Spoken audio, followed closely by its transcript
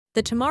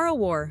The Tomorrow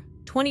War,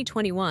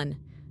 2021,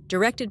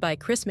 directed by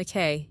Chris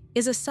McKay,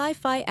 is a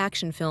sci-fi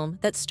action film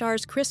that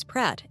stars Chris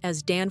Pratt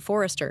as Dan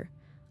Forrester,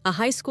 a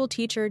high school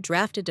teacher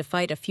drafted to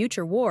fight a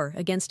future war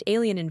against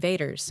alien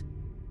invaders.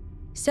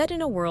 Set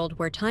in a world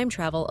where time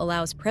travel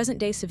allows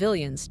present-day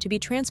civilians to be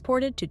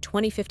transported to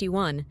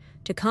 2051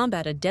 to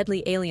combat a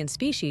deadly alien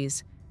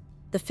species,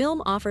 the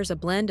film offers a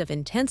blend of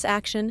intense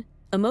action,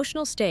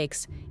 emotional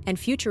stakes, and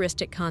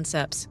futuristic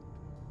concepts.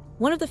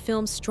 One of the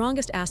film's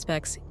strongest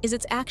aspects is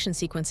its action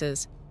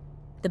sequences.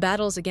 The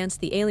battles against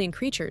the alien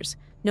creatures,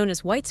 known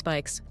as white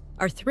spikes,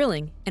 are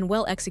thrilling and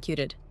well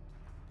executed.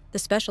 The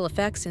special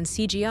effects and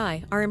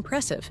CGI are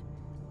impressive,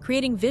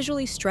 creating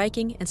visually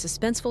striking and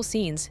suspenseful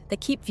scenes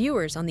that keep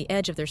viewers on the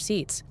edge of their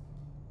seats.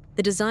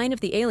 The design of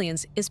the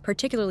aliens is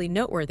particularly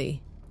noteworthy,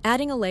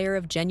 adding a layer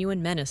of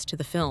genuine menace to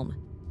the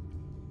film.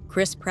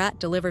 Chris Pratt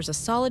delivers a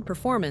solid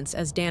performance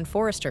as Dan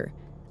Forrester,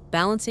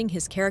 balancing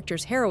his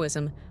character's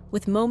heroism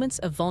with moments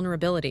of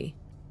vulnerability.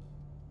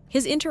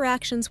 His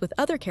interactions with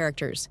other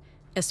characters,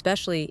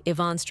 especially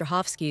Yvonne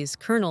Strahovski's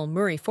Colonel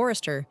Murray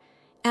Forrester,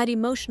 add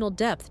emotional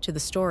depth to the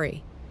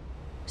story.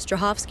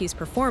 Strahovski's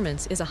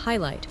performance is a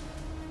highlight,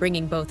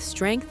 bringing both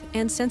strength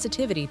and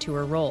sensitivity to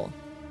her role.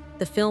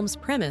 The film's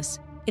premise,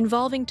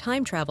 involving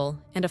time travel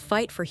and a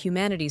fight for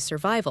humanity's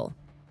survival,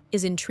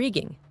 is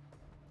intriguing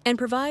and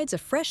provides a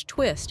fresh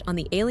twist on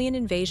the alien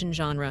invasion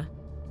genre.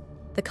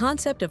 The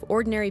concept of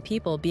ordinary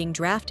people being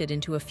drafted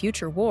into a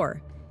future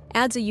war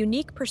adds a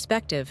unique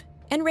perspective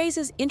and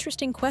raises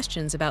interesting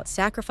questions about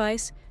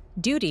sacrifice,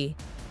 duty,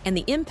 and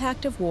the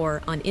impact of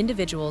war on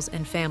individuals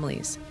and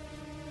families.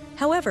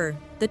 However,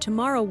 The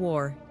Tomorrow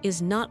War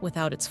is not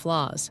without its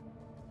flaws.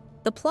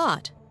 The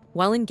plot,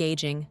 while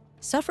engaging,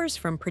 suffers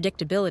from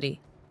predictability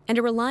and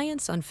a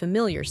reliance on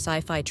familiar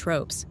sci-fi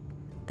tropes.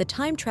 The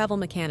time travel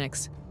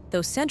mechanics,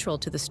 though central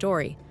to the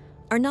story,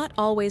 are not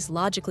always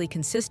logically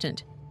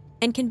consistent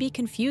and can be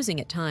confusing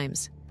at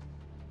times.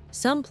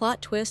 Some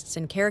plot twists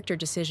and character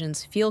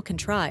decisions feel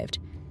contrived,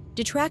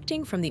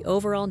 detracting from the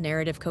overall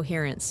narrative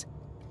coherence.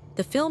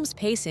 The film's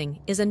pacing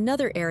is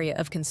another area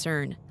of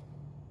concern.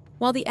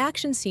 While the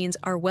action scenes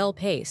are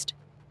well-paced,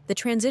 the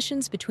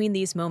transitions between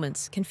these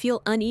moments can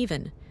feel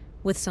uneven,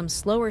 with some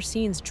slower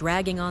scenes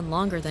dragging on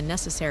longer than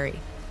necessary.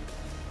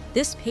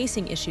 This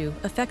pacing issue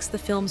affects the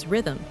film's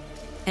rhythm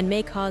and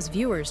may cause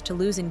viewers to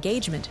lose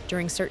engagement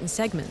during certain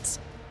segments.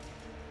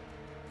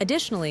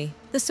 Additionally,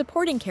 the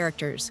supporting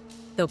characters,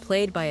 though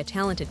played by a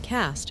talented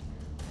cast,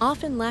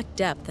 often lack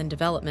depth and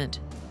development.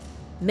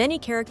 Many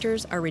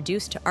characters are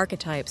reduced to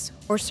archetypes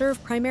or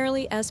serve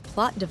primarily as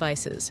plot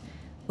devices,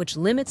 which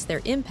limits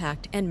their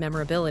impact and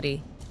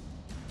memorability.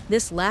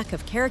 This lack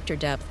of character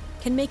depth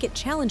can make it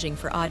challenging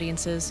for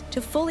audiences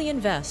to fully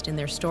invest in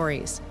their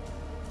stories.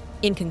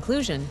 In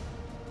conclusion,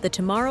 The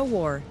Tomorrow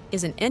War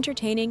is an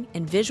entertaining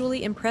and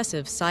visually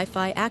impressive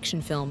sci-fi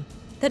action film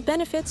that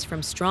benefits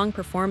from strong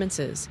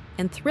performances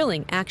and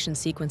thrilling action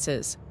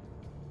sequences,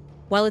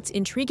 while its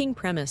intriguing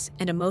premise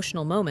and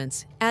emotional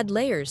moments add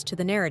layers to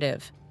the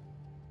narrative.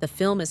 The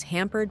film is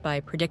hampered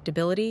by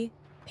predictability,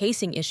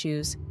 pacing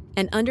issues,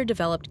 and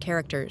underdeveloped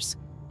characters.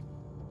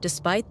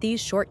 Despite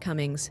these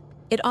shortcomings,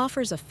 it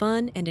offers a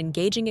fun and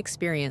engaging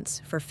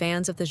experience for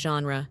fans of the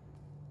genre,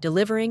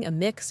 delivering a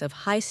mix of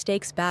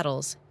high-stakes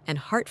battles and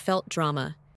heartfelt drama.